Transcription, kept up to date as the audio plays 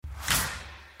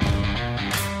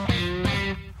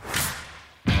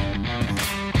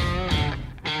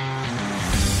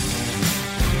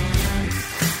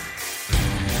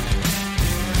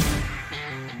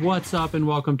What's up, and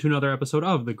welcome to another episode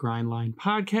of the Grindline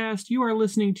Podcast. You are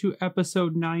listening to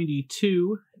episode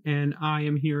 92, and I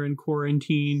am here in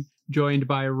quarantine, joined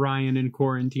by Ryan in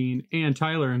quarantine and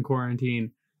Tyler in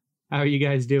quarantine. How are you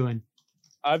guys doing?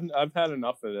 I've had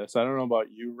enough of this. I don't know about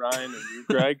you, Ryan, and you,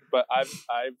 Greg, but I've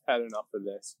had enough of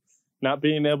this. Not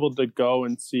being able to go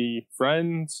and see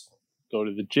friends, go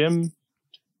to the gym,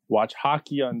 watch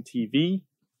hockey on TV.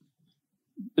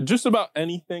 Just about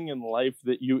anything in life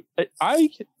that I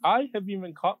have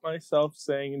even caught myself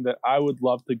saying that I would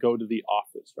love to go to the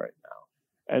office right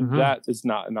now. And that is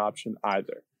not an option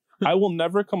either. I will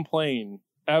never complain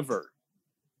ever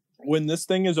when this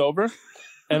thing is over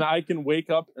and I can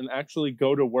wake up and actually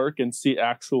go to work and see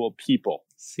actual people.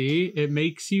 See, it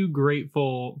makes you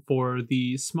grateful for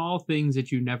the small things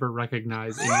that you never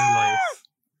recognize in your life.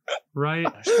 Right?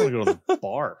 I just want to go to the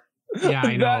bar. Yeah,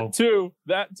 I know.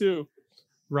 That too.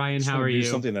 Ryan, how are you?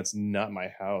 Something that's not my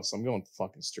house. I'm going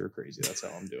fucking stir crazy. That's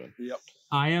how I'm doing. Yep.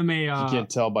 I am a. You can't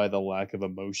tell by the lack of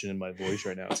emotion in my voice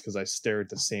right now. It's because I stare at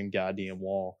the same goddamn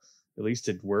wall. At least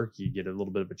at work, you get a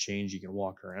little bit of a change. You can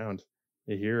walk around.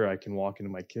 Here, I can walk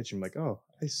into my kitchen. I'm like, oh,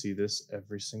 I see this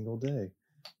every single day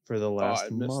for the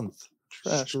last month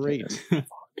straight.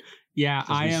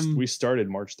 Yeah, We started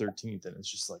March 13th, and it's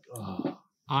just like, oh.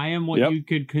 I am what you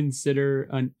could consider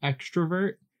an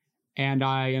extrovert. And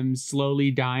I am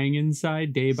slowly dying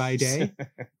inside day by day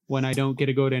when I don't get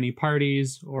to go to any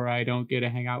parties or I don't get to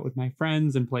hang out with my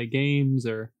friends and play games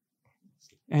or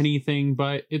anything.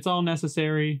 But it's all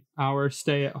necessary. Our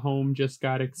stay at home just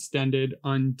got extended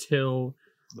until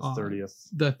the 30th.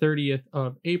 The 30th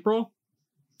of April.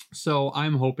 So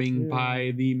I'm hoping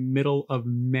by the middle of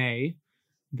May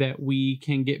that we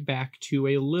can get back to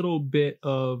a little bit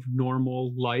of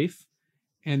normal life.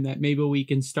 And that maybe we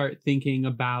can start thinking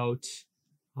about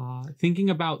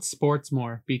sports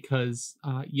more because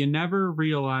you never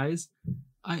realize.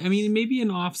 I mean, maybe in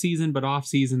off season, but off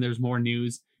season there's more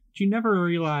news. But you never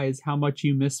realize how much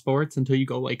you miss sports until you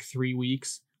go like 3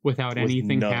 weeks without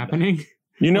anything happening.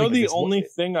 You know, the only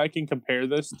thing I can compare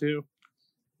this to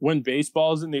when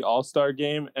baseball's in the All-Star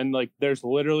game and like there's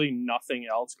literally nothing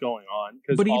else going on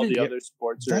because all the other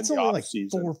sports are in the off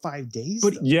season. 4 or 5 days.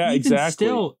 But exactly.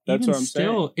 That's what I'm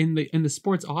saying. In the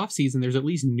sports off season, there's at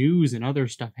least news and other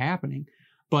stuff happening.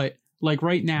 But like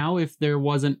right now, if there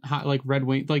wasn't like Red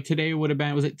Wings, like today would have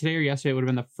been, was it today or yesterday? It would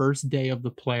have been the first day of the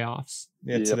playoffs.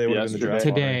 Yeah, today would have been the draft.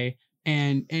 Today.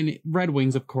 And Red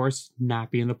Wings, of course,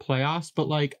 not be in the playoffs, but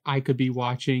like I could be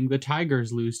watching the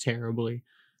Tigers lose terribly.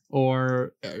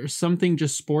 Or something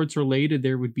just sports related,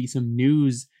 there would be some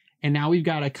news. And now we've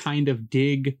got to kind of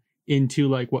dig into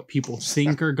like what people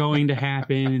think are going to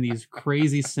happen and these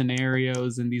crazy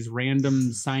scenarios and these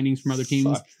random signings from other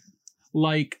teams.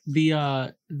 Like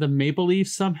the Maple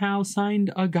Leafs somehow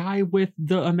signed a guy with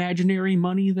the imaginary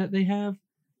money that they have.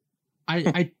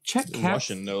 I checked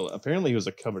Russian. No, apparently he was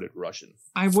a coveted Russian.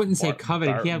 I wouldn't say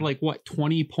coveted. He had like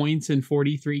 20 points in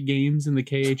 43 games in the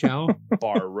KHL.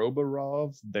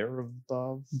 Barobarov, the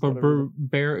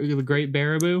great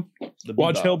Baraboo.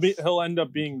 Watch, he'll end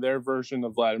up being their version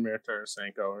of Vladimir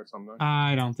Tarasenko or something.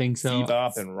 I don't think so.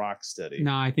 Bebop and Rocksteady.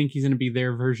 No, I think he's going to be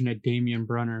their version of Damian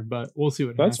Brunner, but we'll see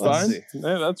what happens. That's fine.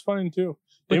 Yeah, that's fine too.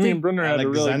 Damian Brunner had a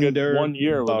really good 1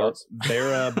 year with us.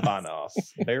 Barabanov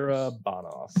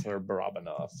or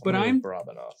Barabanov. But I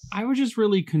was just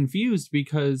really confused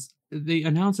because they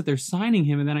announced that they're signing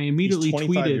him, and then I immediately He's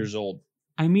 25 tweeted. Years old.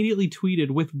 I immediately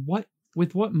tweeted with what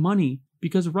money?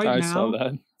 Because I saw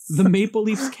that. The Maple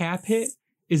Leafs cap hit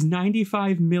is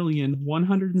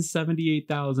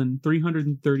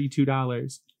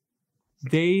 $95,178,332.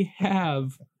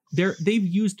 They've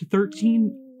used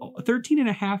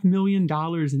 $13.5 million in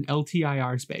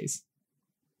LTIR space.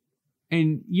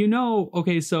 And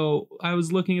so I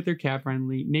was looking at their cap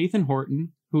friendly. Nathan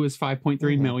Horton, who is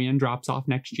 $5.3 million, drops off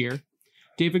next year.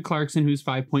 David Clarkson, who's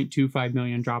 $5.25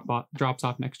 million, drops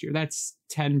off next year. That's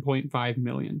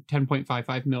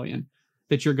 $10.55 million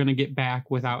that you're going to get back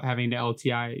without having to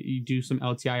you do some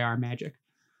LTIR magic.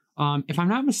 If I'm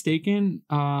not mistaken,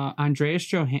 Andreas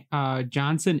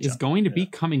Johnson is going to be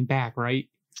coming back, right?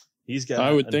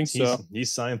 I would think so.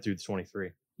 He's signed through 23.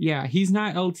 Yeah, he's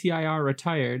not LTIR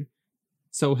retired.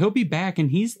 So he'll be back,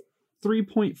 and he's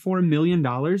 $3.4 million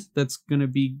that's going to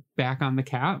be back on the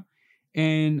cap.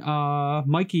 And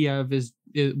Mikheyev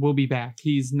will be back.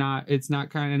 It's not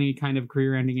any kind of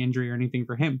career-ending injury or anything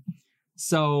for him.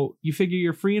 So you figure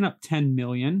you're freeing up $10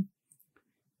 million,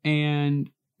 and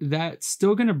that's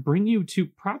still going to bring you to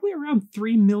probably around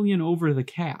 $3 million over the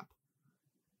cap.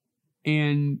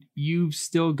 And you've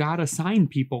still got to sign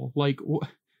people. Like,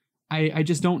 I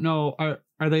just don't know.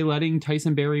 Are they letting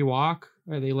Tyson Barrie walk?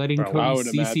 Are they letting Probably. I Cody would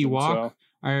Cece imagine walk?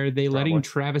 so. Are they letting Probably.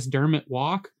 Travis Dermott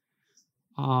walk?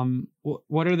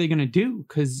 What are they going to do?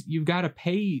 Because you've got to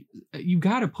pay, you've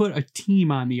got to put a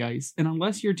team on the ice. And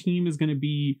unless your team is going to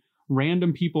be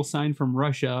random people signed from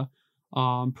Russia,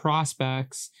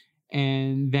 prospects,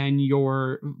 and then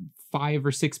your 5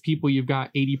 or 6 people, you've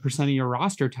got 80% of your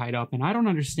roster tied up. And I don't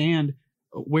understand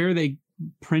where they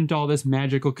print all this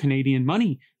magical Canadian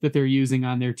money that they're using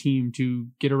on their team to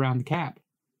get around the cap.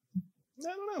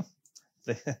 I don't know.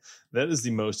 That is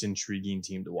the most intriguing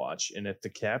team to watch. And if the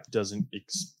cap doesn't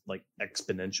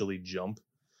exponentially jump,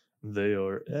 they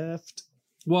are effed.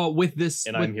 Well, with this,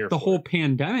 And with I'm here the for whole it.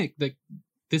 pandemic,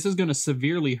 this is going to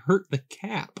severely hurt the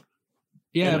cap.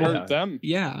 Yeah, It hurt them.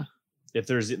 yeah. If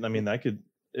there's, I mean, that could,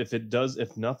 if it does,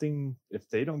 if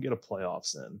they don't get a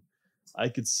playoffs in, I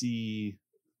could see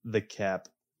the cap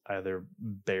either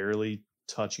barely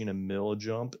touching a mill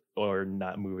jump or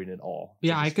not moving at all.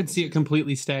 Yeah, I could see it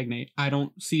completely stagnate. I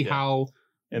don't see how.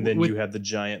 And then with- you have the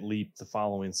giant leap the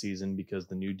following season because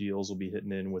the new deals will be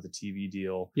hitting in with a TV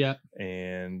deal. Yeah.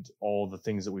 And all the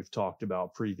things that we've talked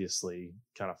about previously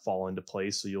kind of fall into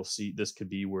place. So you'll see this could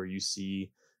be where you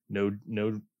see no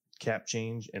cap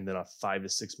change and then a $5 to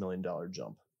 $6 million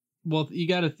jump. Well, you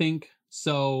got to think.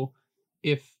 So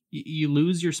if you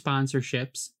lose your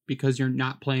sponsorships because you're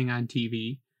not playing on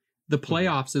TV, the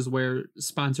playoffs is where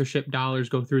sponsorship dollars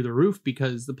go through the roof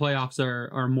because the playoffs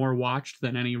are more watched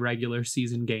than any regular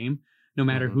season game, no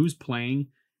matter who's playing.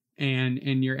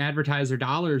 And your advertiser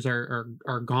dollars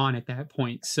are gone at that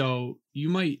point. So you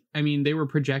might, I mean, they were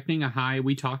projecting a high,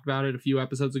 we talked about it a few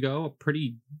episodes ago, a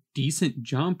pretty decent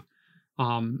jump,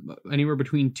 anywhere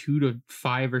between $2 to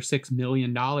 $5 or $6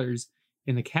 million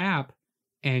in the cap.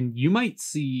 And you might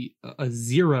see a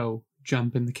zero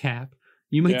jump in the cap.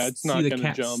 You might see the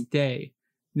cap stay.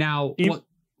 Now,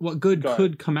 what good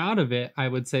could come out of it, I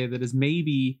would say that is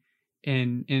maybe,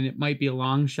 and it might be a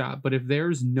long shot, but if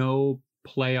there's no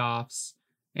playoffs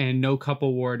and no cup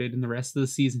awarded and the rest of the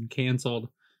season canceled,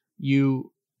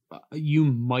 you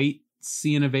might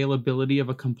see an availability of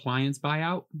a compliance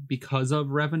buyout because of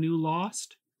revenue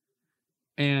lost.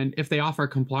 And if they offer a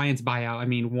compliance buyout, I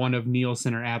mean, one of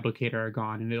Nielsen or Ablocator are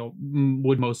gone, and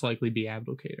would most likely be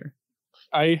Ablocator.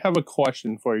 I have a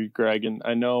question for you, Greg, and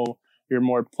I know you're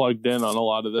more plugged in on a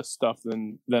lot of this stuff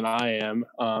than I am.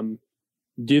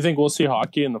 Do you think we'll see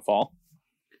hockey in the fall?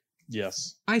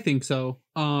 Yes. I think so.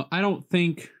 I don't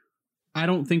think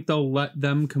they'll let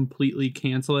them completely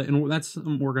cancel it, and that's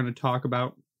something we're going to talk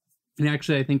about. And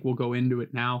actually, I think we'll go into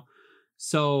it now.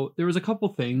 So there was a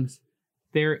couple things.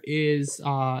 There is,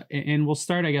 and we'll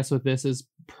start, I guess, with this, is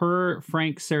per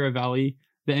Frank Saravelli,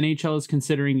 the NHL is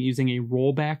considering using a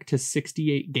rollback to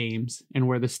 68 games and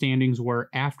where the standings were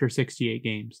after 68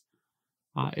 games.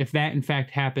 If that, in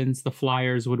fact, happens, the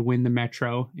Flyers would win the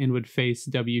Metro and would face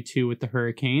W2 with the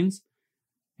Hurricanes.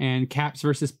 And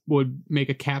would make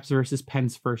a Caps versus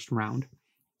Pens first round.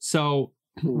 So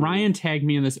Ryan tagged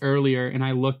me in this earlier, and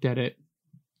I looked at it.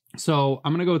 So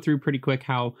I'm going to go through pretty quick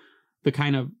how the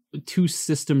kind of two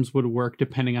systems would work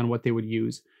depending on what they would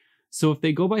use. So if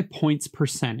they go by points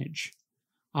percentage,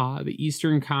 the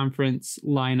Eastern Conference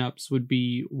lineups would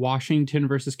be Washington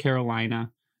versus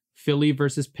Carolina, Philly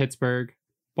versus Pittsburgh,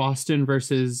 Boston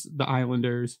versus the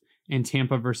Islanders, and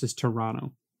Tampa versus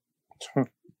Toronto.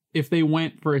 If they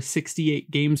went for a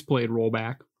 68 games played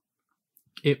rollback,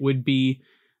 it would be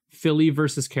Philly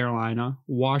versus Carolina,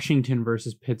 Washington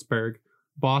versus Pittsburgh,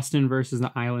 Boston versus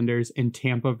the Islanders, and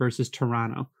Tampa versus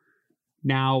Toronto.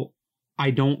 Now,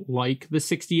 I don't like the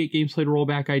 68 games played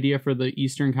rollback idea for the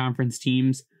Eastern Conference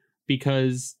teams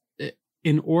because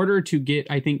in order to get,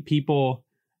 I think,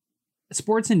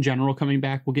 sports in general coming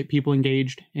back will get people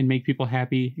engaged and make people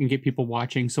happy and get people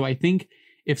watching. So I think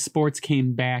if sports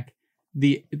came back,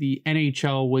 the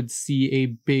NHL would see a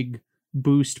big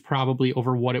boost probably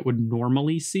over what it would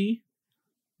normally see.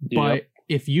 But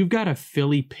if you've got a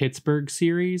Philly-Pittsburgh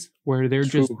series where they're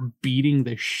just beating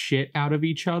the shit out of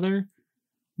each other,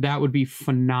 that would be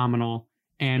phenomenal.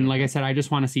 And like I said, I just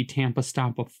want to see Tampa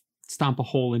stomp a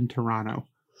hole in Toronto.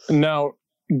 Now,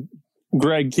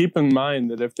 Greg, keep in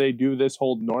mind that if they do this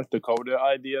whole North Dakota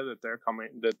idea that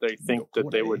they think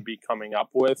that they would be coming up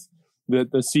with,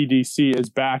 that the CDC is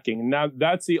backing. Now,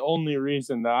 that's the only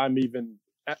reason that I'm even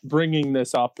bringing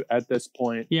this up at this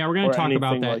point. Yeah, we're going to talk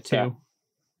about that too.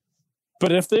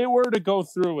 But if they were to go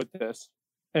through with this,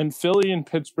 and Philly and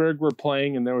Pittsburgh were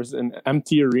playing and there was an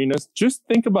empty arena, just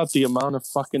think about the amount of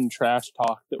fucking trash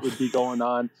talk that would be going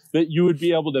on that you would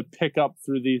be able to pick up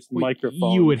through these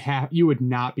microphones. You would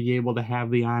not be able to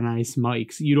have the on-ice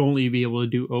mics. You'd only be able to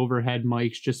do overhead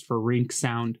mics just for rink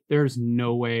sound. There's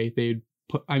no way they'd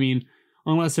put, I mean,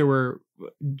 unless there were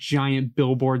giant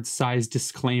billboard-sized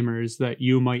disclaimers that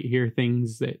you might hear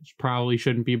things that probably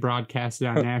shouldn't be broadcasted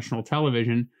on national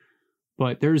television.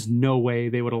 But there's no way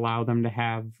they would allow them to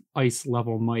have ice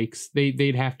level mics.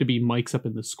 They'd have to be mics up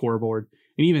in the scoreboard.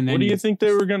 And even then, what do you think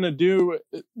they were going to do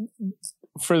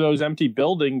for those empty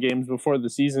building games before the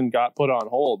season got put on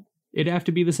hold? It'd have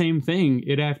to be the same thing.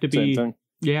 It'd have to be,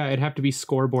 it'd have to be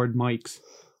scoreboard mics.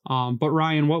 But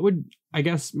Ryan, I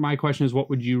guess my question is, what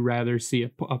would you rather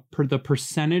see, the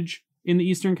percentage in the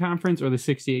Eastern Conference or the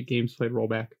 68 games played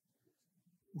rollback?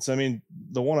 So, I mean,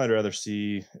 the one I'd rather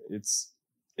see,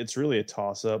 it's really a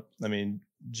toss-up. I mean,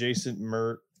 Jason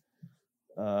Mert,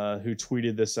 who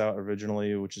tweeted this out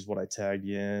originally, which is what I tagged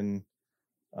you in,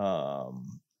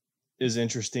 is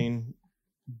interesting,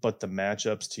 but the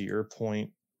matchups, to your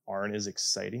point, aren't as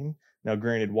exciting. Now,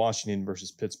 granted, Washington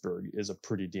versus Pittsburgh is a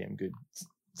pretty damn good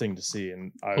thing to see,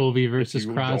 and Colby versus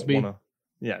Crosby.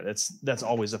 That's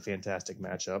always a fantastic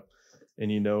matchup,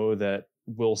 and you know that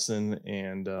Wilson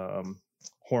and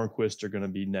Hornquist are going to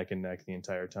be neck and neck the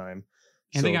entire time.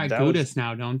 And they got Gudis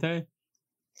now, don't they?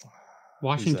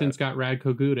 Washington's got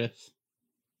Radko Gudis.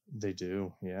 They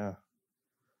do, yeah.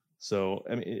 So,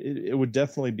 I mean, it would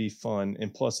definitely be fun.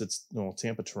 And plus, it's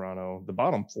Tampa, Toronto. The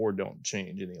bottom four don't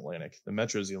change in the Atlantic. The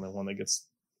Metro is the only one that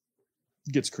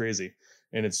gets crazy.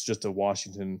 And it's just a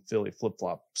Washington-Philly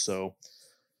flip-flop. So,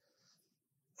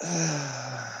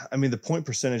 I mean, the point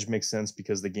percentage makes sense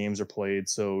because the games are played.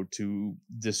 So to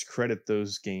discredit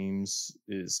those games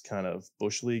is kind of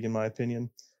Bush League, in my opinion.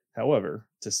 However,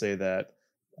 to say that,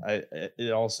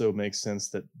 it also makes sense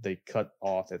that they cut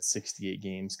off at 68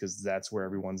 games because that's where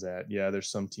everyone's at. Yeah, there's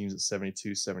some teams at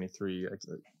 72, 73. I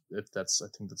think that's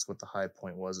what the high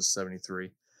point was, is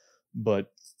 73.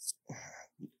 But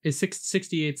is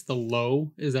 68's the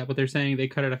low? Is that what they're saying? They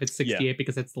cut it off at 68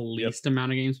 because that's the least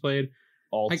amount of games played?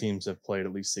 All teams have played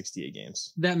at least 68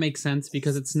 games. That makes sense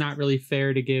because it's not really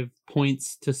fair to give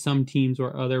points to some teams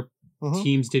where other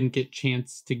teams didn't get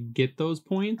chance to get those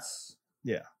points.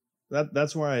 Yeah.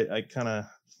 That's where I'm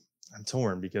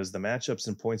torn because the matchups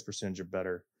and points percentage are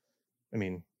better. I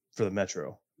mean, for the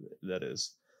Metro, that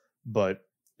is. But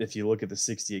if you look at the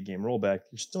 68 game rollback,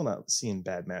 you're still not seeing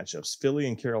bad matchups. Philly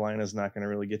and Carolina is not going to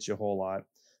really get you a whole lot,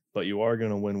 but you are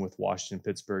going to win with Washington,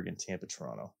 Pittsburgh, and Tampa,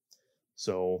 Toronto.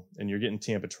 So, and you're getting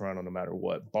Tampa, Toronto, no matter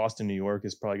what. Boston, New York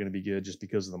is probably going to be good just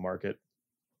because of the market.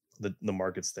 The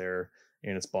market's there,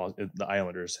 and it's the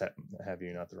Islanders have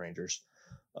you, not the Rangers.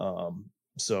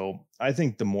 So I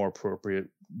think the more appropriate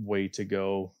way to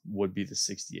go would be the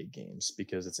 68 games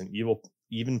because it's an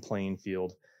even playing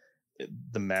field.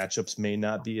 The matchups may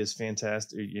not be as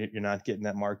fantastic. You're not getting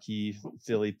that marquee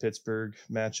Philly-Pittsburgh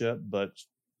matchup, but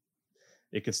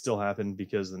it could still happen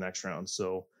because of the next round.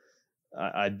 So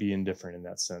I'd be indifferent in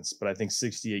that sense. But I think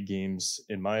 68 games,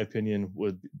 in my opinion,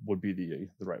 would be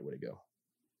the right way to go.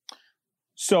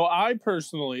 So I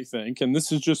personally think, and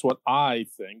this is just what I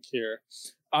think here,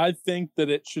 I think that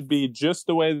it should be just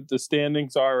the way that the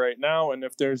standings are right now. And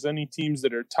if there's any teams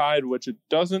that are tied, which it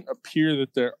doesn't appear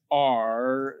that there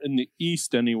are in the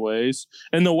East anyways.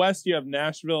 In the West, you have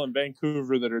Nashville and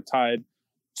Vancouver that are tied.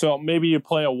 So maybe you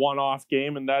play a one-off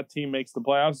game and that team makes the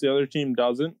playoffs, the other team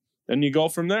doesn't, and you go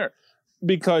from there.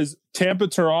 Because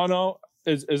Tampa-Toronto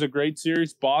is a great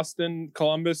series.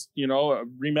 Boston-Columbus, a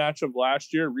rematch of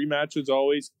last year. Rematches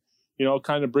always,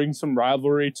 kind of bring some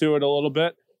rivalry to it a little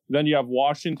bit. Then you have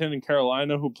Washington and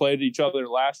Carolina who played each other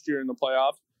last year in the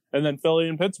playoffs. And then Philly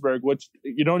and Pittsburgh, which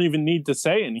you don't even need to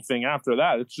say anything after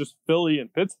that. It's just Philly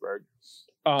and Pittsburgh.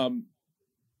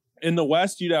 In the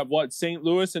West, you'd have St.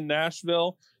 Louis and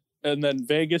Nashville, and then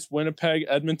Vegas, Winnipeg,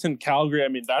 Edmonton, Calgary. I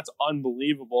mean, that's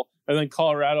unbelievable. And then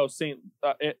Colorado,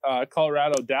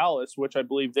 Dallas, which I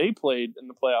believe they played in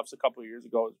the playoffs a couple of years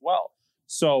ago as well.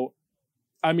 So,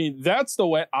 I mean, that's the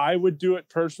way I would do it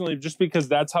personally, just because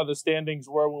that's how the standings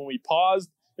were when we paused.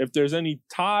 If there's any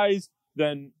ties,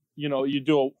 then, you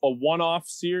do a one-off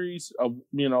series,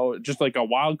 just like a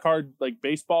wild card, like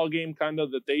baseball game kind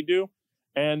of that they do,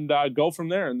 and go from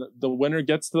there. And the winner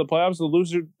gets to the playoffs, the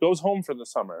loser goes home for the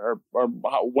summer or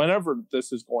whenever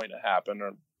this is going to happen,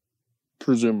 or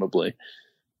presumably.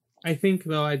 I think,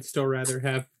 though, I'd still rather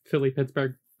have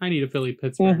Philly-Pittsburgh. I need a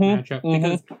Philly-Pittsburgh matchup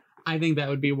because I think that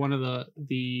would be one of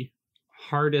the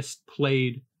hardest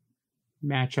played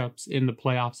matchups in the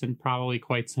playoffs in probably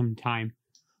quite some time.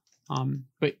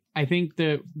 But I think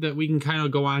that we can kind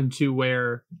of go on to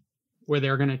where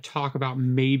they're going to talk about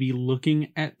maybe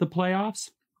looking at the playoffs.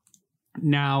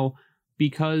 Now,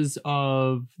 because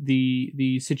of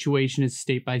the situation is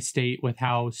state by state with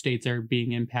how states are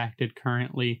being impacted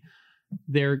currently,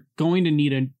 they're going to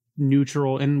need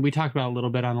neutral, and we talked about it a little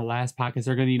bit on the last podcast,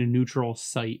 they're going to need a neutral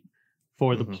site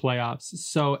for the playoffs.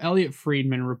 So Elliot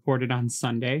Friedman reported on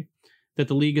Sunday that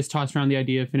the league has tossed around the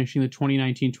idea of finishing the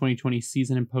 2019-2020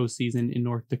 season and postseason in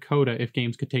North Dakota if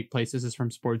games could take place. This is from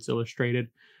Sports Illustrated.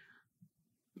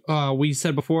 We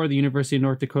said before, the University of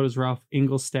North Dakota's Ralph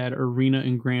Engelstad Arena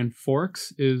in Grand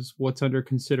Forks is what's under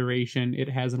consideration. It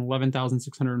has an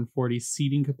 11,640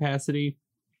 seating capacity,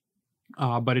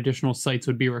 but additional sites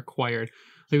would be required.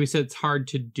 Like we said, it's hard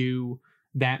to do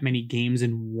that many games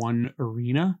in one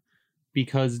arena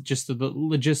because just of the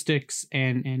logistics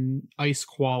and ice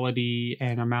quality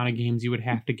and amount of games you would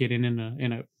have to get in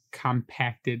a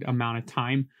compacted amount of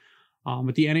time.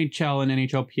 But the NHL and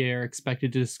NHLPA are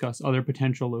expected to discuss other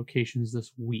potential locations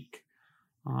this week.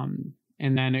 And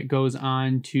then it goes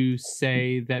on to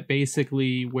say that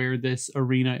basically where this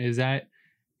arena is at,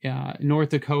 North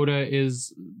Dakota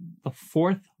is the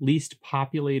fourth least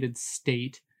populated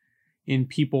state in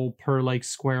people per like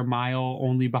square mile,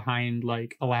 only behind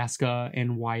like Alaska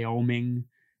and Wyoming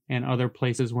and other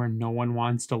places where no one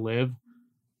wants to live.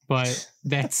 But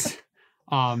that's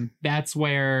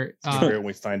where when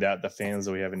we find out the fans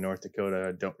that we have in North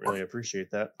Dakota don't really appreciate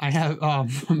that. I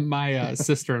have my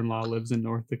sister-in-law lives in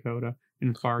North Dakota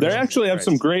in Fargo. They actually have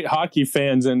some great hockey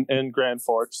fans in Grand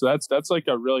Forks. So that's like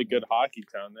a really good hockey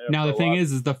town. Now the thing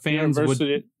is the fans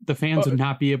would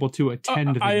not be able to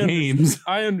attend the games.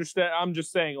 I understand. I'm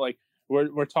just saying, like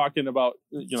we're talking about,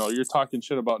 you're talking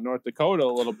shit about North Dakota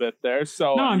a little bit there.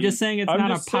 So no, I'm just saying it's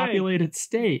not a populated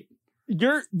state.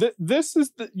 This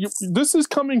is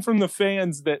coming from the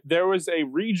fans that there was a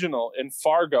regional in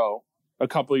Fargo a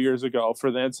couple of years ago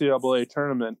for the NCAA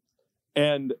tournament,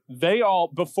 and they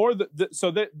all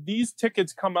these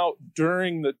tickets come out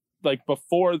during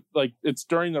it's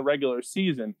during the regular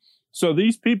season. So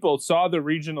these people saw the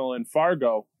regional in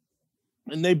Fargo,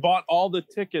 and they bought all the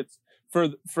tickets for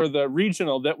the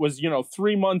regional that was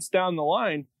 3 months down the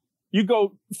line. You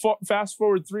go fast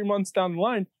forward 3 months down the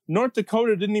line, North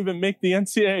Dakota didn't even make the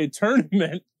NCAA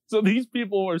tournament. So these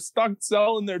people were stuck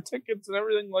selling their tickets and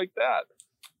everything like that.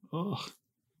 Ugh.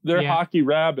 They're hockey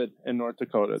rabid in North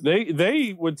Dakota.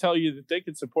 They would tell you that they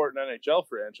could support an NHL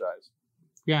franchise.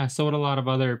 Yeah, so would a lot of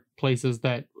other places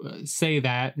that say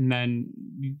that, and then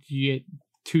you get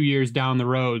 2 years down the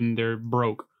road and they're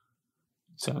broke.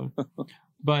 So,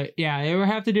 but yeah, they would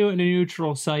have to do it in a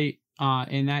neutral site.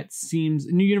 And that seems,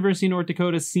 New University of North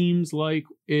Dakota seems like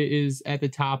it is at the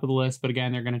top of the list. But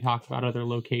again, they're going to talk about other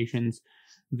locations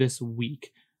this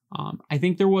week. I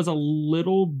think there was a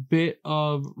little bit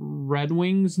of Red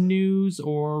Wings news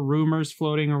or rumors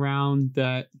floating around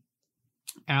that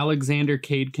Alexander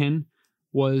Kaidkin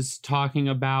was talking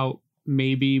about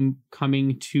maybe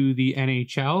coming to the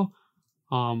NHL.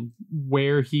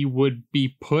 Where he would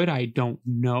be put, I don't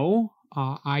know.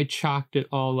 I chalked it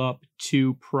all up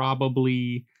to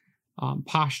probably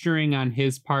posturing on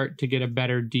his part to get a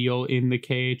better deal in the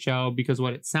KHL, because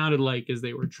what it sounded like is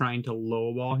they were trying to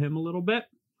lowball him a little bit.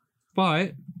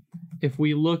 But if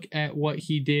we look at what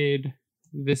he did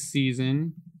this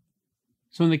season,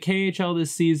 so in the KHL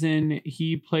this season,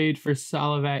 he played for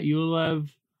Salavat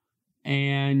Yulev,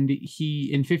 and he,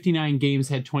 in 59 games,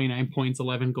 had 29 points,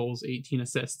 11 goals, 18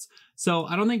 assists. So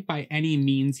I don't think by any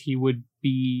means he would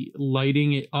be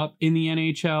lighting it up in the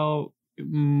NHL,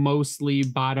 mostly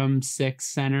bottom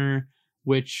six center,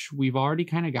 which we've already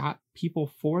kind of got people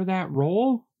for that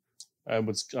role. I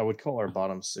would call our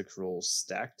bottom six roles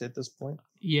stacked at this point.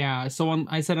 Yeah, so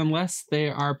I said unless they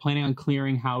are planning on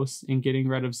clearing house and getting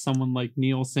rid of someone like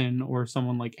Nielsen or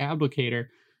someone like Abdicator,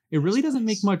 it really doesn't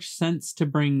make much sense to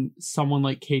bring someone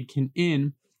like Kaidkin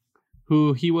in,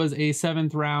 who he was a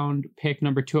 7th round pick,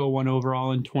 number 201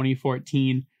 overall in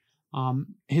 2014.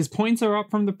 His points are up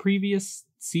from the previous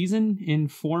season. In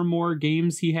 4 more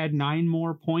games, he had 9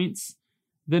 more points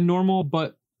than normal,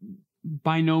 but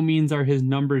by no means are his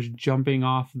numbers jumping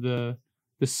off the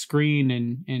screen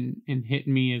and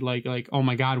hitting me like, oh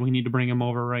my God, we need to bring him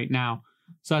over right now.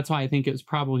 So that's why I think it was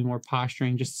probably more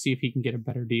posturing just to see if he can get a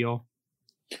better deal.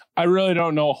 I really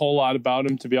don't know a whole lot about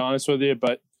him, to be honest with you,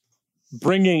 but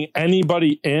bringing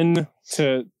anybody in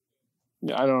to,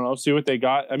 I don't know, see what they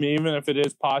got. I mean, even if it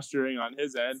is posturing on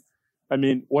his end, I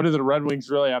mean, what do the Red Wings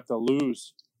really have to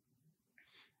lose?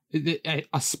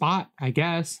 A spot, I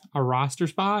guess, a roster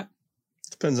spot.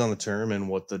 Depends on the term and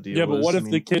what the deal is. Yeah, but what if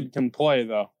the kid can play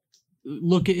though?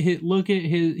 Look at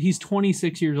his. He's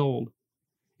 26 years old.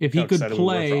 If he could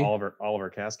play, for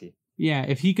Oliver Kasky. Yeah,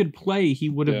 if he could play, he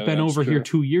would have been over here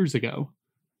 2 years ago.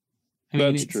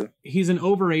 That's true. He's an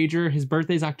overager. His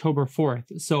birthday's October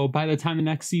 4th. So by the time the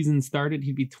next season started,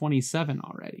 he'd be 27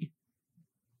 already.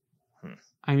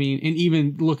 I mean, and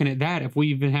even looking at that, if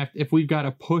we've got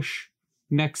to push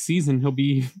next season, he'll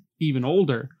be even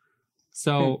older.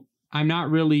 So I'm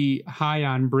not really high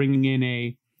on bringing in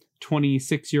a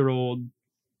 26-year-old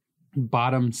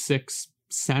bottom six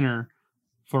center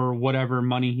for whatever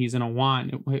money he's going to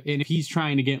want. And if he's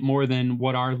trying to get more than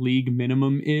what our league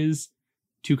minimum is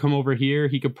to come over here,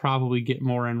 he could probably get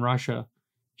more in Russia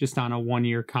just on a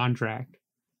 1-year contract.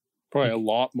 Probably a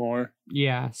lot more.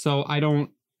 Yeah. So I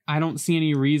don't see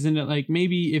any reason to, like,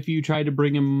 maybe if you tried to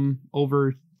bring him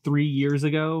over 3 years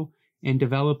ago and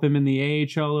develop him in the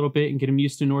AHL a little bit and get him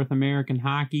used to North American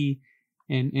hockey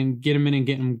and get him in and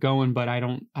get him going. But I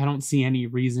don't see any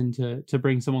reason to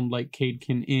bring someone like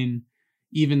Cadekin in,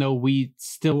 even though we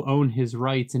still own his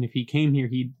rights. And if he came here,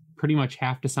 he'd pretty much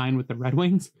have to sign with the Red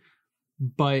Wings.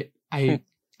 But I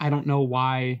don't know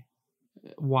why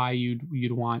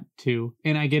you'd want to.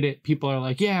 And I get it. People are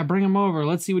like, yeah, bring him over.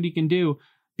 Let's see what he can do.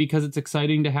 Because it's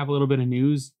exciting to have a little bit of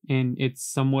news, and it's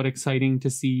somewhat exciting to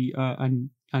see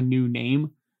a new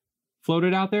name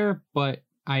floated out there, but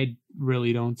I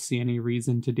really don't see any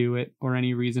reason to do it or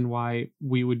any reason why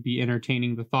we would be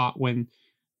entertaining the thought when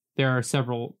there are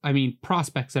several,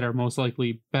 prospects that are most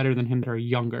likely better than him that are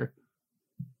younger.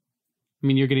 I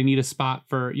mean, you're going to need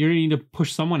you're going to need to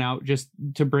push someone out just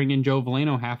to bring in Joe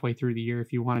Veleno halfway through the year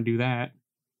if you want to do that.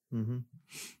 Mm-hmm.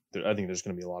 I think there's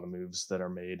going to be a lot of moves that are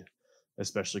made,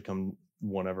 especially come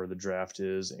whenever the draft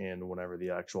is and whenever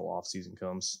the actual off season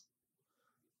comes.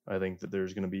 I think that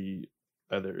there's going to be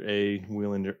either a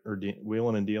wheeling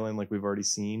and dealing like we've already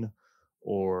seen,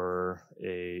 or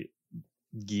a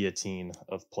guillotine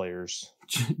of players.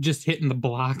 Just hitting the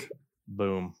block.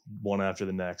 Boom. One after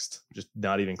the next. Just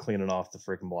not even cleaning off the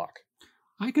freaking block.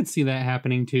 I could see that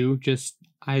happening too. Just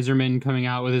Yzerman coming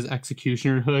out with his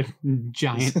executioner hood,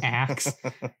 giant axe,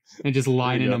 and just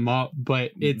lining them up.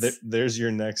 But there's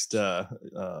your next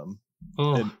photo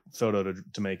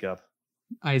to make up.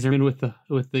 Yzerman with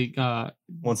the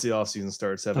once the off season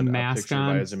starts, having a picture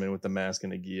on. of Yzerman with the mask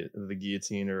and the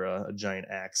guillotine or a giant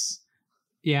axe.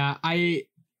 Yeah, I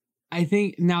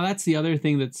think now that's the other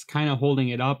thing that's kind of holding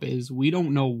it up is we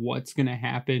don't know what's going to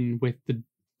happen with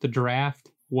the draft,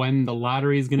 when the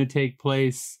lottery is going to take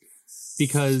place,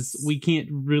 because we can't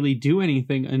really do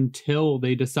anything until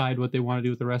they decide what they want to do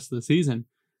with the rest of the season.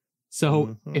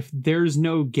 So if there's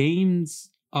no games,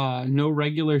 no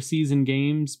regular season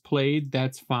games played,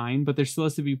 that's fine. But there still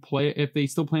has to be if they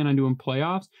still plan on doing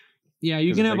playoffs. Yeah,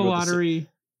 you can have a lottery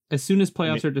as soon as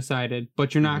playoffs are decided,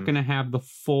 but you're not going to have the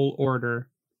full order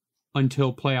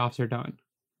until playoffs are done.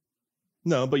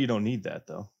 No, but you don't need that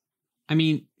though. I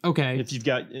mean, okay. If you've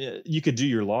got, you could do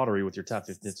your lottery with your top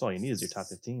 15. That's all you need is your top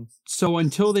 15. So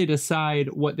until they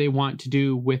decide what they want to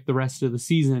do with the rest of the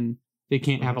season, they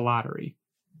can't have a lottery.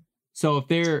 So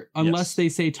if unless they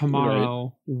say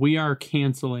tomorrow, we are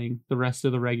canceling the rest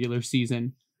of the regular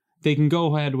season, they can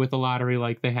go ahead with a lottery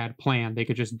like they had planned. They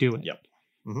could just do it. Yep.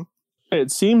 Mm-hmm.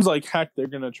 It seems like heck they're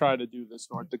going to try to do this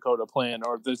North Dakota plan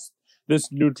or this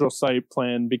neutral site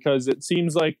plan, because it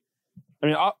seems like,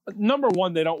 number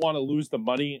one, they don't want to lose the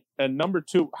money. And number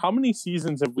two, how many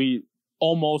seasons have we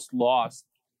almost lost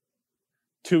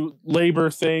to labor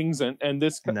things and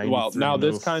this, now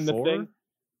this kind of thing?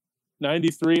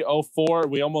 93, 04,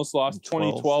 we almost lost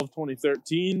 2012,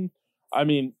 2013.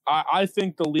 I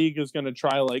think the league is going to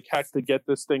try like heck to get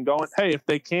this thing going. Hey, if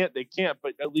they can't, they can't,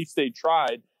 but at least they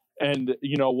tried. And,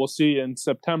 we'll see in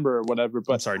September or whatever.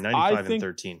 But I'm sorry, 95 and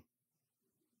 13.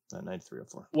 93,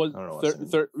 04.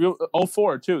 Was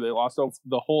 04 too. They lost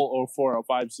the whole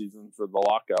 04-05 season for the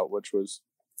lockout, which was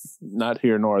not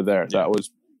here nor there. Yeah.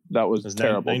 That was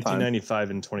terrible.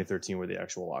 1995 and 2013 were the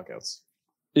actual lockouts.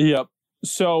 Yep.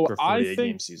 So I think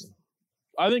game season.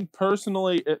 I think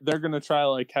personally they're going to try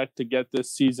like heck to get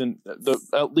this season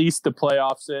at least the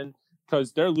playoffs in,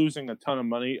 because they're losing a ton of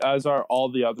money, as are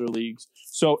all the other leagues.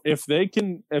 So if they're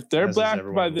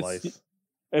backed by this.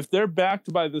 If they're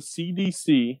backed by the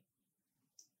CDC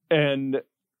and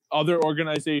other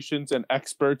organizations and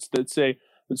experts that say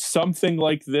something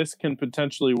like this can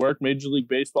potentially work, Major League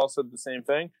Baseball said the same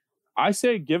thing, I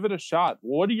say give it a shot.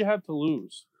 What do you have to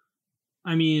lose?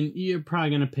 You're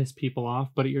probably going to piss people off,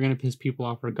 but you're going to piss people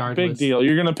off regardless. Big deal.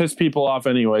 You're going to piss people off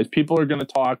anyways. People are going to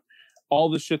talk all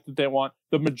the shit that they want.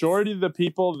 The majority of the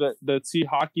people that see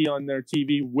hockey on their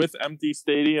TV with empty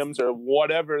stadiums or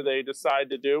whatever they decide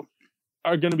to do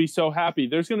are going to be so happy.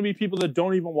 There's going to be people that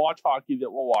don't even watch hockey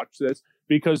that will watch this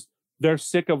because they're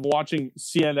sick of watching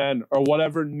CNN or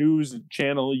whatever news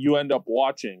channel you end up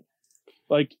watching.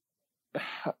 Like,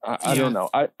 I don't know.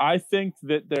 I think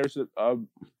that there's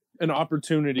an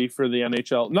opportunity for the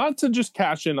NHL not to just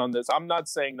cash in on this. I'm not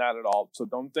saying that at all, so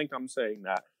don't think I'm saying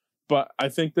that. But I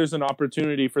think there's an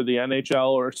opportunity for the NHL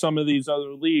or some of these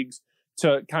other leagues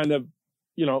to kind of,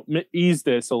 ease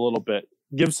this a little bit,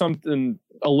 give something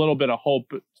a little bit of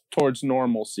hope towards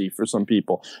normalcy for some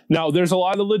people. Now, there's a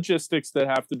lot of logistics that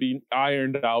have to be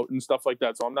ironed out and stuff like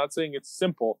that. So I'm not saying it's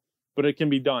simple, but it can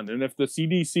be done. And if the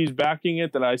CDC is backing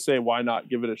it, then I say, why not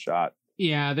give it a shot?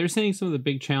 Yeah, they're saying some of the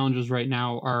big challenges right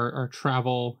now are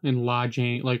travel and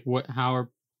lodging. Like, how are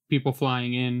people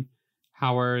flying in?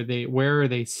 Where are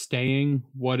they staying?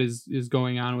 What is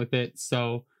going on with it?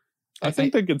 So I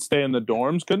think they could stay in the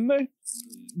dorms, couldn't they?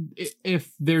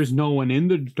 If there's no one in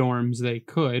the dorms, they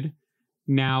could.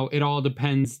 Now, it all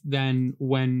depends then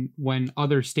when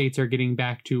other states are getting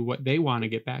back to what they want to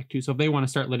get back to. So if they want to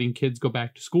start letting kids go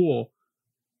back to school,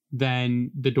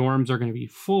 then the dorms are going to be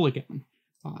full again.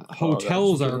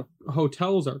 Hotels are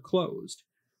closed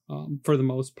for the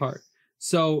most part.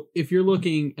 So if you're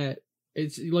looking at,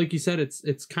 it's like you said,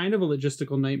 it's kind of a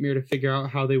logistical nightmare to figure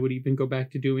out how they would even go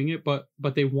back to doing it, but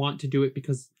they want to do it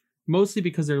mostly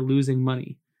because they're losing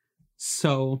money.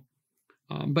 So,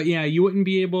 but yeah, you're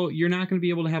not going to be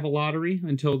able to have a lottery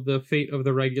until the fate of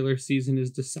the regular season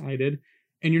is decided,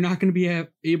 and you're not going to be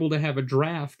able to have a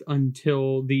draft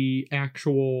until the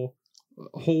actual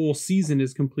whole season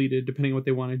is completed, depending on what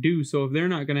they want to do. So if they're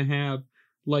not going to have,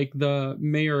 like the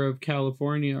mayor of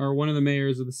California or one of the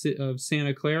mayors of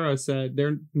Santa Clara said,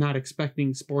 they're not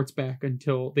expecting sports back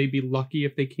until they'd be lucky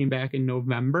if they came back in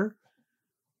November.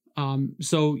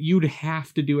 So you'd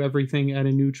have to do everything at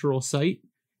a neutral site.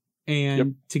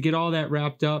 And to get all that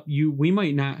wrapped up, we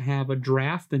might not have a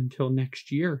draft until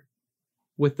next year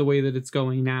with the way that it's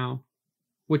going now,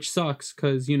 which sucks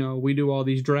because, we do all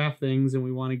these draft things and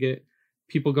we want to get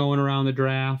people going around the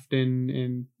draft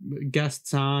and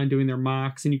guests on doing their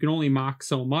mocks, and you can only mock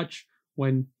so much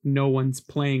when no one's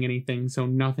playing anything, so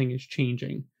nothing is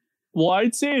changing. Well,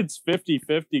 I'd say it's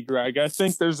 50-50, Greg. I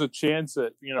think there's a chance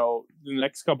that, the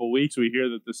next couple of weeks we hear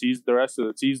that the rest of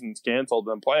the season's canceled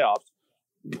and playoffs.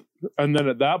 And then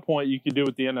at that point you could do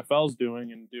what the NFL's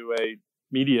doing and do a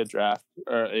media draft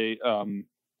or a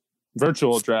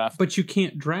virtual draft. But you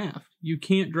can't draft. You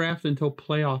can't draft until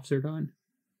playoffs are done.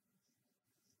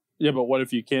 Yeah, but what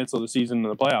if you cancel the season in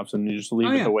the playoffs and you just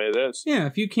leave it the way it is? Yeah,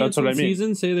 if you cancel the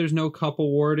season, say there's no cup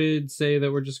awarded, say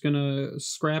that we're just going to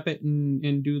scrap it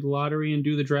and do the lottery and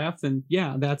do the draft, then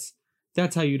yeah, that's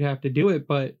how you'd have to do it.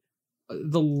 But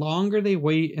the longer they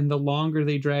wait and the longer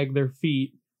they drag their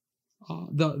feet,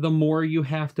 the more you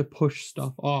have to push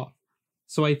stuff off.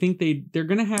 So I think they're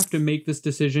going to have to make this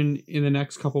decision in the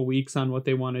next couple weeks on what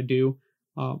they want to do,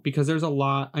 because there's a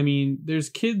lot. I mean,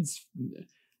 there's kids...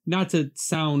 Not to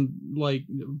sound like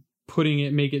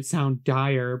make it sound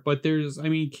dire, but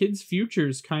kids'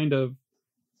 futures kind of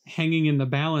hanging in the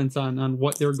balance on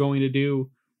what they're going to do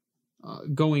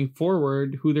going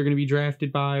forward, who they're going to be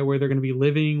drafted by, where they're going to be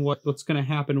living, what's going to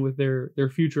happen with their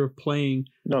future of playing.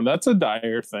 No, that's a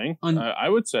dire thing. I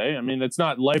would say. I mean, it's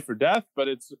not life or death, but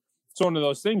it's one of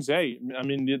those things. Hey, I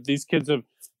mean, these kids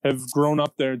have grown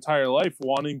up their entire life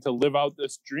wanting to live out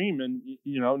this dream, and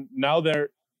now their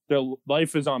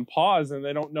life is on pause and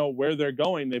they don't know where they're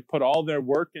going. They put all their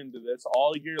work into this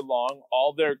all year long,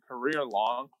 all their career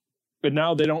long, but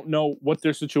now they don't know what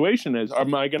their situation is.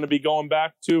 Am I going to be going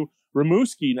back to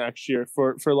Rimouski next year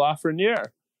for Lafreniere?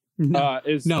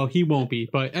 No, he won't be,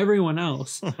 but everyone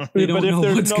else. They don't know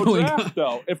what's going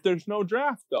on. If there's no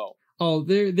draft, though. Oh,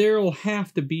 there'll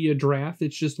have to be a draft.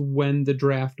 It's just when the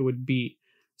draft would be.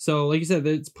 So, like you said,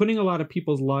 it's putting a lot of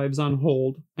people's lives on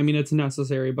hold. I mean, it's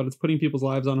necessary, but it's putting people's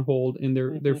lives on hold and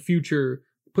their future,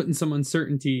 putting some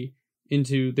uncertainty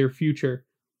into their future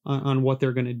on what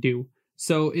they're going to do.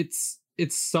 So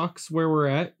it sucks where we're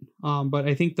at, but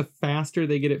I think the faster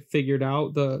they get it figured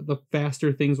out, the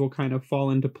faster things will kind of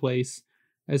fall into place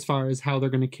as far as how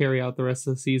they're going to carry out the rest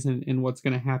of the season and what's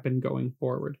going to happen going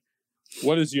forward.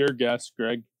 What is your guess,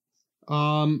 Greg?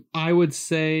 I would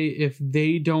say if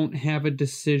they don't have a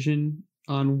decision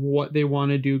on what they want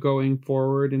to do going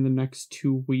forward in the next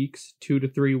 2 to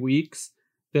 3 weeks,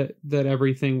 that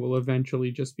everything will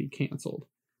eventually just be canceled.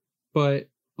 But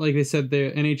like I said,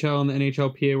 the NHL and the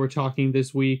NHLPA were talking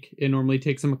this week. It normally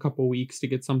takes them a couple weeks to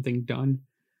get something done.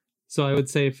 So I would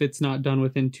say if it's not done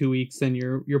within 2 weeks, then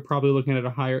you're probably looking at a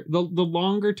higher, the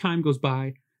longer time goes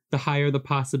by, the higher the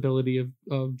possibility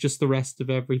of just the rest of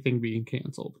everything being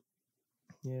canceled.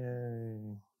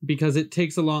 Yay. Because it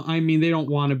takes a long... I mean, they don't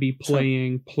want to be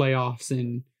playing playoffs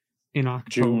in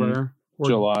October. June, or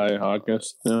July,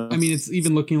 August. Yeah. I mean, it's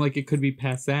even looking like it could be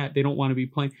past that. They don't want to be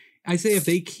playing... I say if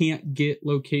they can't get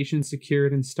locations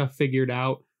secured and stuff figured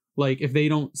out Like if they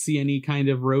don't see any kind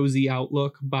of rosy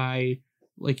outlook by,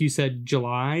 like you said,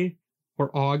 July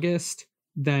or August,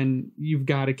 then you've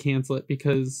got to cancel it,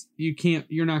 because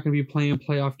you're not going to be playing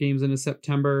playoff games into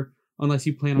September unless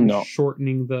you plan on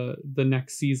shortening the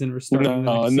next season or starting the next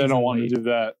and season. they don't want to late. do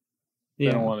that. They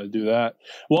don't want to do that.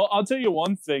 Well, I'll tell you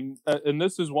one thing, and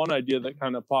this is one idea that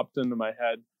kind of popped into my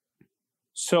head.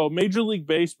 So Major League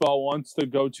Baseball wants to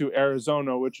go to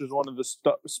Arizona, which is one of the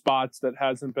spots that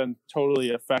hasn't been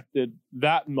totally affected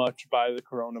that much by the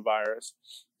coronavirus.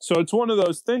 So it's one of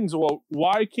those things. Well,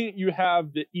 why can't you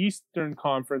have the Eastern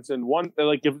Conference in one?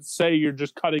 Like, if say you're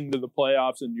just cutting to the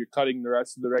playoffs and you're cutting the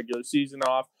rest of the regular season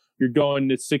off, you're going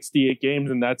to 68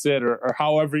 games and that's it, or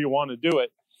however you want to do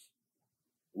it.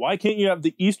 Why can't you have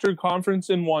the Eastern Conference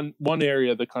in one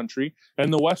area of the country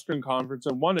and the Western Conference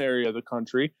in one area of the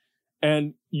country,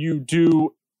 and you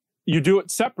do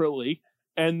it separately,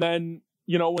 and then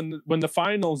when the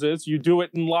finals is, you do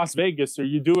it in Las Vegas or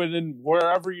you do it in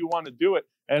wherever you want to do it,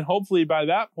 and hopefully by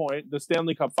that point, the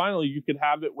Stanley Cup final, you could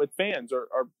have it with fans or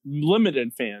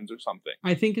limited fans or something.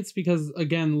 I think it's because,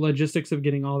 again, logistics of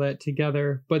getting all that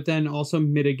together, but then also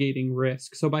mitigating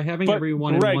risk. So by having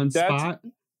everyone in one spot.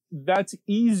 That's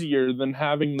easier than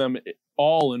having them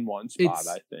all in one spot,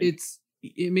 I think.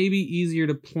 It may be easier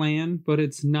to plan, but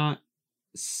it's not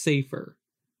safer.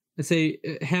 I say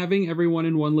having everyone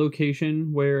in one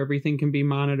location where everything can be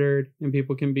monitored and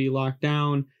people can be locked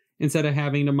down, instead of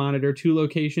having to monitor 2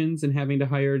 locations and having to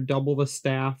hire double the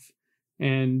staff.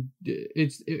 And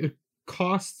it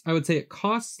costs, I would say it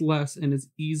costs less and is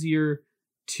easier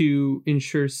to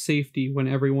ensure safety when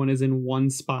everyone is in one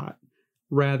spot,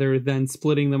 rather than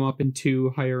splitting them up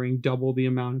into hiring double the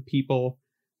amount of people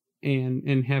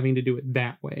and having to do it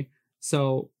that way.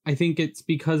 So I think it's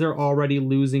because they're already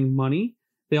losing money.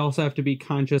 They also have to be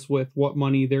conscious with what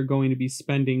money they're going to be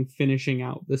spending finishing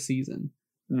out the season.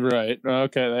 Right.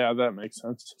 Okay. Yeah, that makes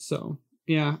sense. So,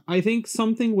 yeah, I think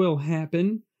something will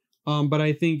happen, but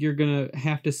I think you're going to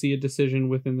have to see a decision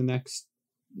within the next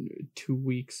 2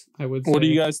 weeks, I would say. What do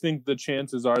you guys think the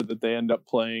chances are that they end up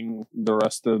playing the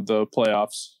rest of the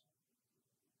playoffs?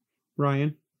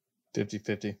 Ryan?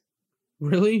 50-50.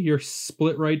 Really? You're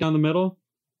split right down the middle?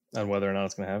 On whether or not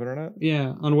it's going to happen or not?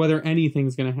 Yeah, on whether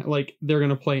anything's going to like they're going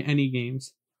to play any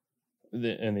games. In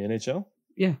the NHL?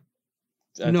 Yeah.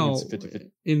 I no, think it's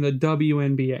 50-50. In the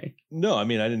WNBA. No, I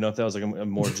mean, I didn't know if that was like a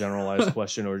more generalized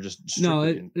question or just no,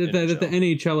 that the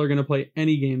NHL are going to play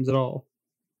any games at all.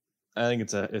 I think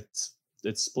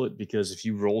it's split, because if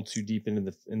you roll too deep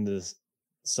into the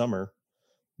summer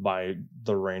by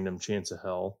the random chance of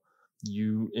hell,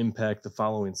 you impact the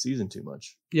following season too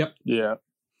much. Yep. Yeah.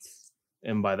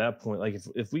 And by that point, like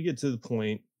if we get to the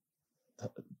point,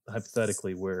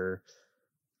 hypothetically, where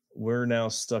we're now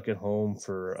stuck at home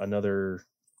for another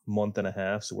month and a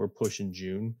half, so we're pushing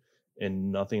June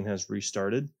and nothing has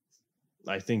restarted,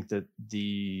 I think that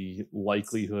the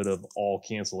likelihood of all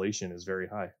cancellation is very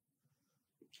high.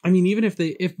 I mean, even if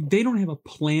they don't have a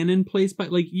plan in place,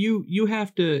 but like you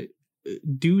have to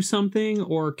do something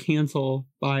or cancel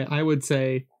by, I would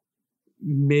say,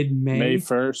 mid-May. May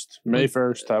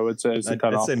 1st, I would say, is the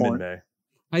cutoff point. Mid-May.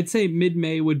 I'd say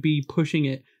mid-May would be pushing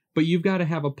it, but you've got to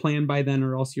have a plan by then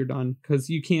or else you're done, because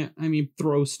you can't,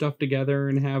 throw stuff together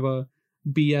and have a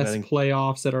BS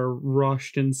playoffs that are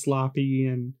rushed and sloppy.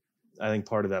 And I think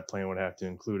part of that plan would have to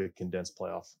include a condensed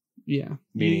playoff. Yeah.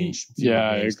 Meaning,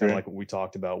 I agree. Kind of like what we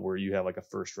talked about, where you have like a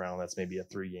first round that's maybe a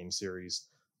 3-game series,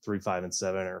 3-5-7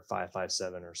 or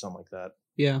 5-5-7 or something like that.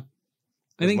 Yeah.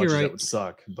 I think you're right. That would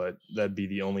suck, but that'd be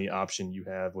the only option you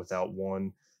have without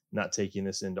not taking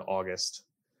this into August.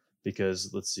 Because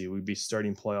let's see, we'd be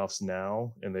starting playoffs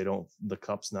now, and the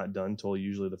cup's not done till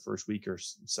usually the first week or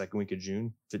second week of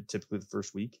June, typically the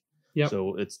first week. Yeah.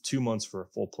 So it's 2 months for a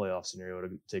full playoff scenario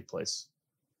to take place.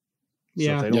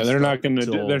 Yeah. So they're not going to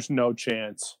do. There's no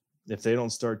chance. If they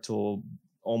don't start till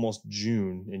almost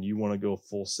June, and you want to go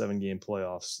full 7-game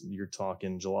playoffs, you're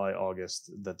talking July,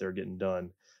 August that they're getting done,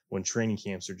 when training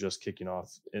camps are just kicking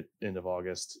off at end of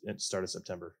August and start of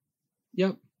September.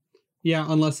 Yep. Yeah,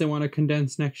 unless they want to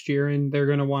condense next year, and they're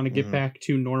going to want to get back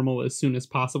to normal as soon as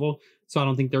possible. So I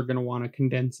don't think they're going to want to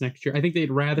condense next year. I think they'd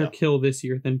rather kill this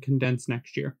year than condense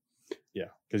next year. Yeah,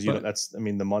 because that's the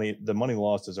money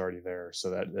lost is already there, so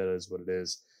that is what it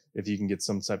is. If you can get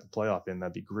some type of playoff in,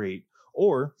 that'd be great.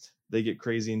 Or they get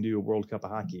crazy and do a World Cup of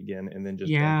hockey again, and then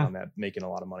just bank on that, making a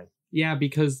lot of money. Yeah,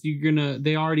 because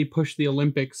they already pushed the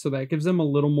Olympics, so that gives them a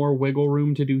little more wiggle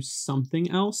room to do something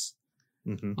else.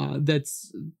 Mm-hmm.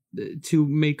 That's to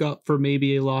make up for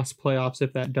maybe a lost playoffs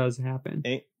if that does happen.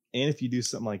 And if you do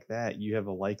something like that, you have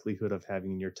a likelihood of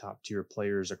having your top tier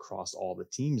players across all the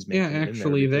teams. Yeah, making it in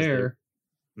actually there.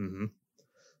 Mm-hmm.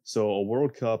 So a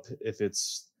World Cup, if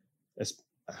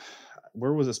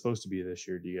where was it supposed to be this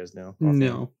year? Do you guys know?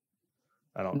 No.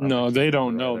 I don't. No, they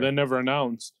don't know. They never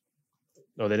announced.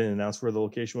 No, they didn't announce where the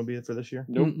location would be for this year.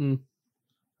 Nope.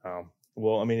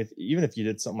 Well, I mean, even if you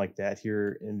did something like that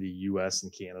here in the U.S.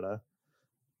 and Canada,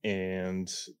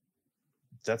 and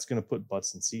that's going to put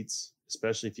butts in seats,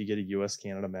 especially if you get a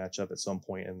U.S.-Canada matchup at some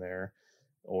point in there,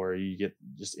 or you get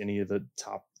just any of the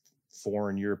top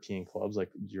foreign European clubs like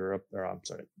Europe.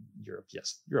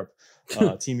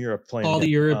 Team Europe playing all the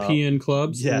European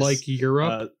clubs, yes. like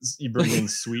Europe. You bring in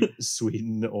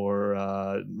Sweden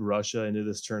or Russia into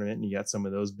this tournament, and you got some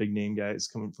of those big name guys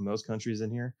coming from those countries in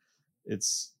here.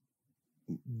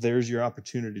 There's your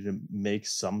opportunity to make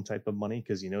some type of money,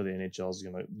 because the NHL is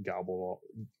going to gobble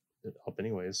it up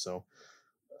anyways. So,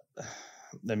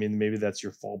 I mean, maybe that's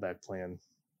your fallback plan,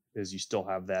 is you still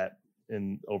have that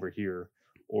over here,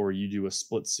 or you do a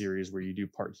split series where you do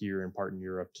part here and part in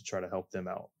Europe to try to help them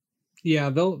out. Yeah,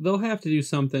 they'll have to do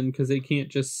something, because they can't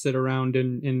just sit around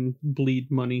and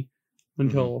bleed money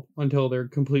until they're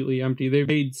completely empty. They've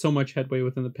made so much headway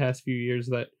within the past few years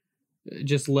that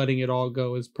just letting it all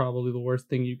go is probably the worst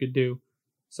thing you could do.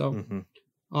 So,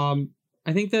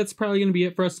 I think that's probably going to be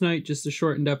it for us tonight. Just a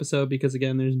shortened episode, because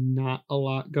again, there's not a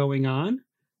lot going on.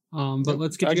 But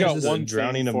let's get you guys one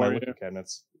drowning of my liquor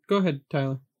cabinets. Go ahead,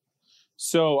 Tyler.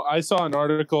 So I saw an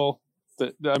article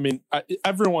that, I mean,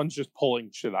 everyone's just pulling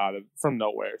shit out of from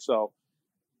nowhere. So,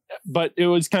 but it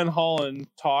was Ken Holland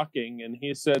talking, and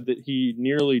he said that he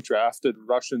nearly drafted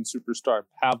Russian superstar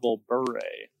Pavel Bure.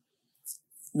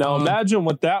 Now imagine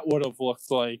what that would have looked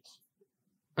like.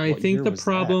 I think the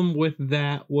problem with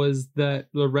that was that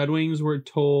the Red Wings were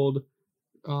told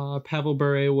Pavel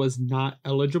Bure was not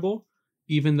eligible,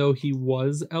 even though he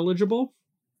was eligible.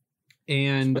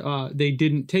 And they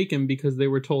didn't take him because they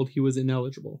were told he was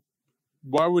ineligible.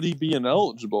 Why would he be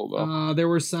ineligible, though? There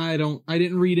were I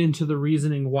didn't read into the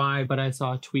reasoning why, but I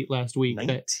saw a tweet last week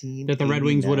that the Red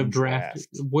Wings would have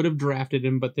drafted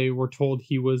him, but they were told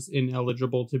he was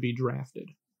ineligible to be drafted.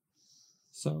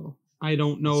 So I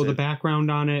don't know the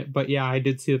background on it, but yeah, I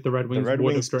did see that the Red Wings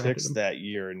would have drafted picks him. that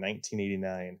year in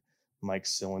 1989: Mike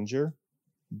Sillinger,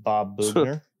 Bob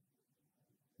Bugner,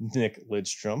 Nick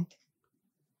Lidstrom,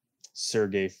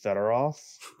 Sergei Fedorov.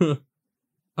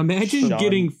 Imagine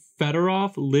getting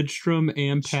Fedorov, Lidstrom,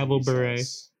 and Pavel Bure.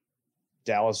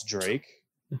 Dallas Drake.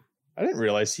 I didn't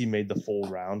realize he made the full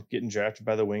round, getting drafted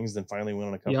by the Wings, then finally went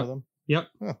on a couple of them. Yep.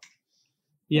 Huh.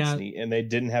 Yeah. Neat. And they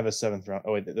didn't have a 7th round.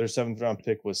 Oh, wait, their 7th round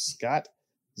pick was Scott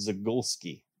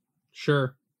Zagulski.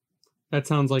 Sure. That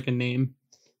sounds like a name.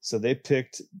 So they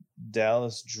picked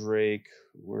Dallas Drake.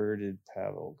 Where did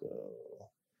Pavel go?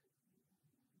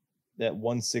 At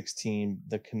 116,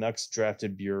 the Canucks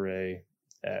drafted Bure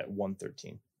at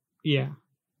 113. Yeah.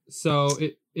 So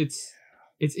it's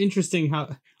interesting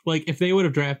how, like, if they would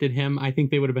have drafted him, I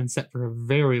think they would have been set for a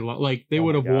very long, like, they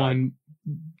would have won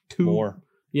more.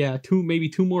 Yeah, maybe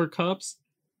two more cups.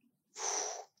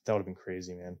 That would have been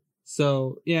crazy, man.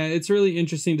 So yeah, it's really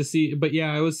interesting to see. But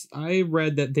yeah, I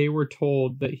read that they were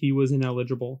told that he was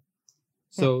ineligible,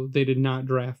 so they did not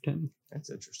draft him. That's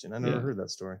interesting. I never heard that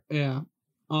story. Yeah.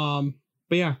 But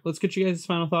yeah, let's get you guys'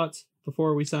 final thoughts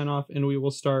before we sign off, and we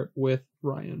will start with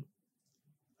Ryan.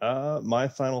 My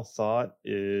final thought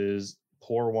is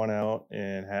pour one out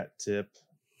and hat tip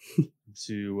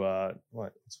to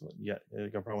what? Yeah, you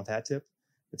got a problem with hat tip?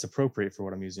 It's appropriate for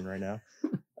what I'm using right now.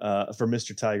 For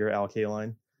Mr. Tiger, Al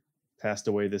Kaline, passed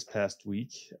away this past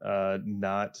week,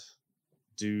 not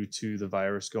due to the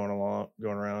virus going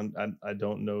around. I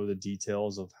don't know the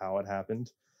details of how it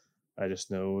happened. I just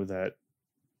know that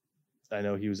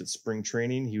he was at spring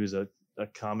training. He was a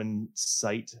common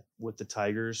sight with the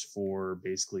Tigers for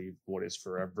basically what is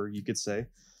forever, you could say.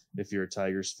 If you're a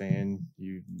Tigers fan,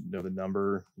 you know the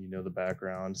number, you know the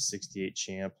background, 68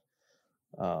 champ.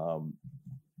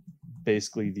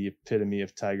 Basically the epitome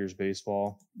of Tigers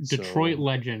baseball. Detroit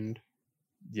legend.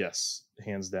 Yes,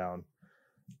 hands down.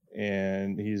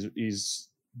 And he's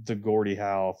the Gordie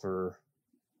Howe for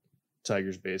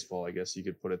Tigers baseball, I guess you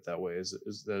could put it that way. Is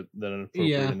that an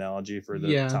appropriate analogy for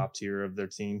the top tier of their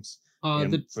teams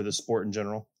and for the sport in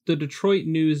general? The Detroit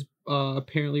News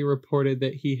apparently reported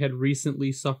that he had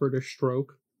recently suffered a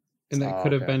stroke, and that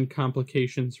could have been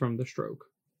complications from the stroke.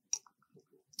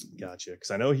 Gotcha.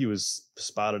 Because I know he was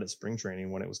spotted at spring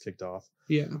training when it was kicked off.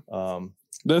 Yeah.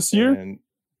 This year? And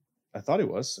I thought he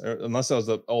was, unless that was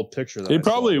the old picture. He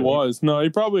probably was. No, he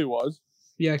probably was.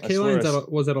 Yeah, Kaline's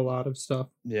was at a lot of stuff.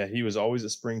 Yeah, he was always at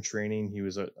spring training. He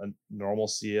was a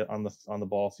normalcy on the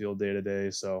ball field day to day.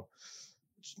 So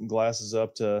glasses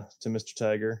up to Mr.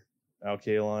 Tiger, Al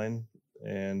Kaline,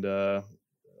 and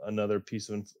another piece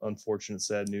of unfortunate,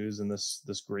 sad news in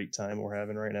this great time we're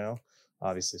having right now.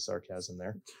 Obviously, sarcasm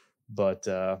there, but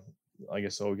I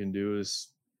guess all we can do is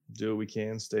do what we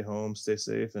can, stay home, stay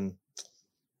safe, and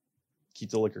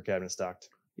keep the liquor cabinet stocked.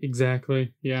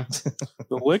 Exactly. Yeah.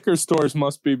 The liquor stores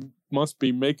must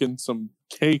be making some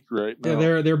cake right now.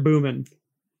 Yeah, they're booming.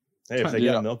 Hey, if they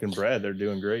got milk and bread, they're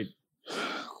doing great.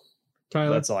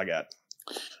 Tyler, that's all I got.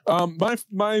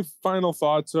 My final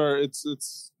thoughts are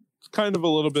it's kind of a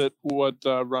little bit what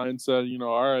Ryan said.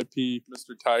 R.I.P.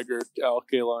 Mr. Tiger, Al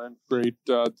Kaline, great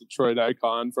Detroit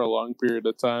icon for a long period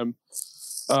of time.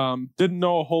 Didn't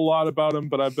know a whole lot about him,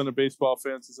 but I've been a baseball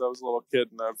fan since I was a little kid,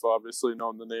 and I've obviously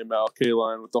known the name Al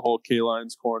Kaline with the whole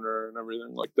Kaline's Corner and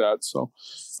everything like that. So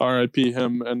R.I.P.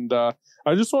 him. And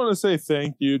I just want to say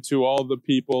thank you to all the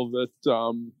people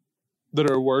that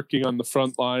are working on the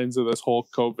front lines of this whole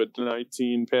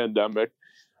COVID-19 pandemic.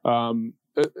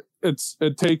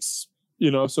 It takes,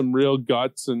 some real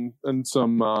guts and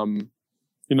some,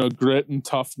 grit and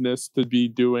toughness to be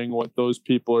doing what those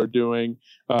people are doing,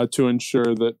 to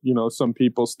ensure that, some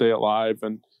people stay alive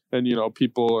and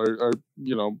people are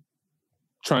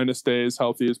trying to stay as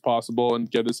healthy as possible and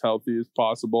get as healthy as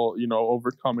possible,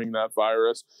 overcoming that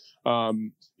virus.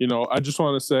 I just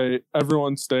want to say,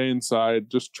 everyone stay inside,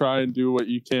 just try and do what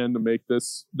you can to make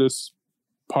this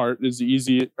part as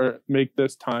easy, or make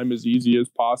this time as easy as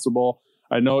possible.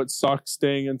 I know it sucks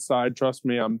staying inside. Trust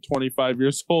me, I'm 25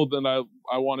 years old and I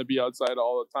want to be outside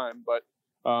all the time. But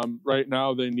right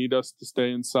now they need us to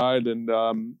stay inside,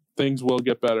 and things will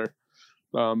get better.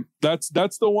 That's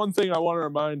the one thing I want to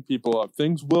remind people of.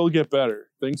 Things will get better.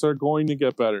 Things are going to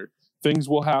get better. Things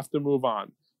will have to move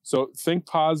on. So think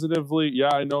positively.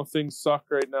 Yeah, I know things suck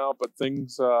right now, but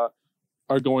things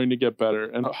are going to get better.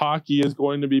 And hockey is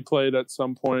going to be played at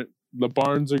some point. The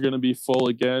barns are going to be full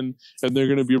again, and they're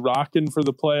going to be rocking for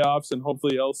the playoffs, and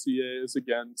hopefully LCA is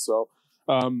again. So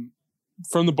from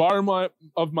the bottom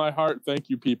of my heart, thank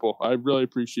you, people. I really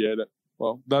appreciate it.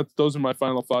 Well, those are my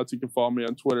final thoughts. You can follow me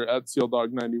on Twitter at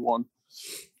SealDog91.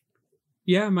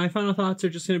 Yeah, my final thoughts are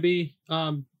just going to be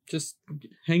just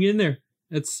hang in there.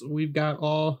 We've got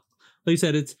all, like you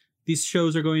said, these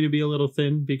shows are going to be a little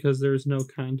thin because there's no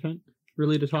content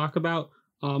really to talk about.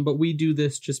 But we do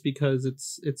this just because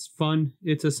it's fun.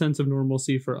 It's a sense of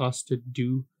normalcy for us to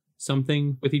do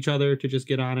something with each other, to just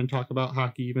get on and talk about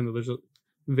hockey, even though there's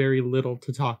very little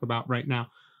to talk about right now.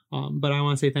 But I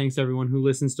want to say thanks to everyone who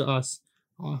listens to us,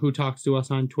 who talks to us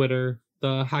on Twitter.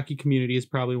 The hockey community is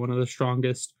probably one of the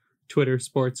strongest Twitter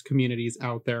sports communities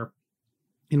out there.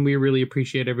 And we really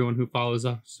appreciate everyone who follows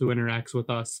us, who interacts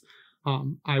with us.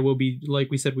 I will be,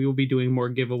 like we said, we will be doing more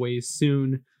giveaways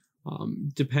soon.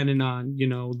 Depending on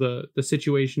the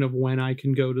situation of when I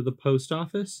can go to the post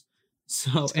office.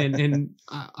 So and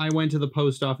I went to the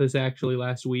post office actually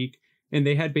last week, and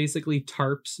they had basically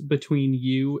tarps between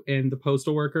you and the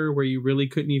postal worker where you really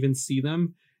couldn't even see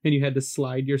them, and you had to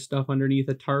slide your stuff underneath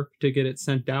a tarp to get it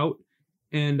sent out.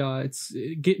 And it's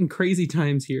getting crazy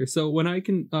times here. So when I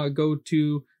can go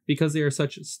to, because they are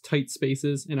such tight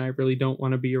spaces and I really don't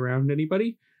want to be around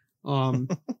anybody,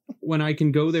 when I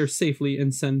can go there safely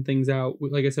and send things out.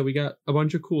 Like I said, we got a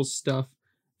bunch of cool stuff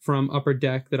from Upper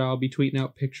Deck that I'll be tweeting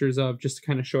out pictures of just to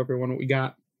kind of show everyone what we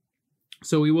got.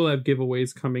 So we will have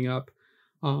giveaways coming up.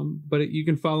 But you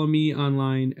can follow me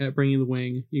online at Bringing the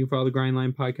Wing. You can follow the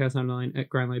Grindline Podcast online at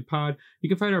Grindline Pod. You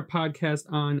can find our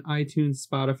podcast on iTunes,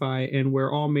 Spotify, and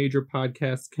where all major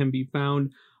podcasts can be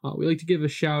found. We like to give a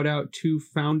shout out to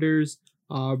Founders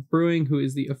Brewing, who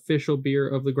is the official beer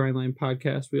of the Grindline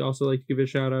Podcast. We also like to give a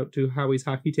shout out to Howie's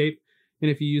Hockey Tape.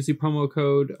 And if you use the promo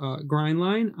code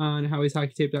Grindline on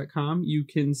howieshockeytape.com, you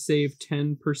can save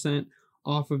 10%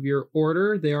 off of your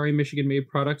order. They are a Michigan-made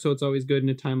product, so it's always good in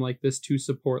a time like this to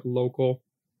support local.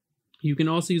 You can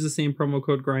also use the same promo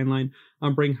code Grindline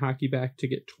on Bring Hockey Back to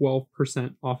get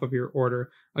 12% off of your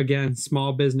order. Again,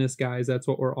 small business guys, that's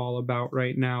what we're all about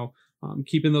right now.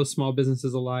 Keeping those small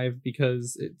businesses alive,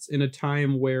 because it's in a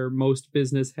time where most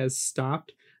business has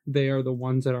stopped. They are the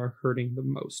ones that are hurting the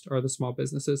most, are the small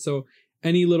businesses. So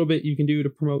any little bit you can do to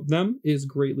promote them is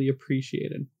greatly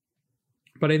appreciated.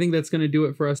 But I think that's going to do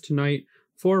it for us tonight.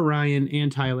 For Ryan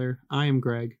and Tyler, I am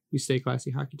Greg. You stay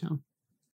classy, Hockey Town.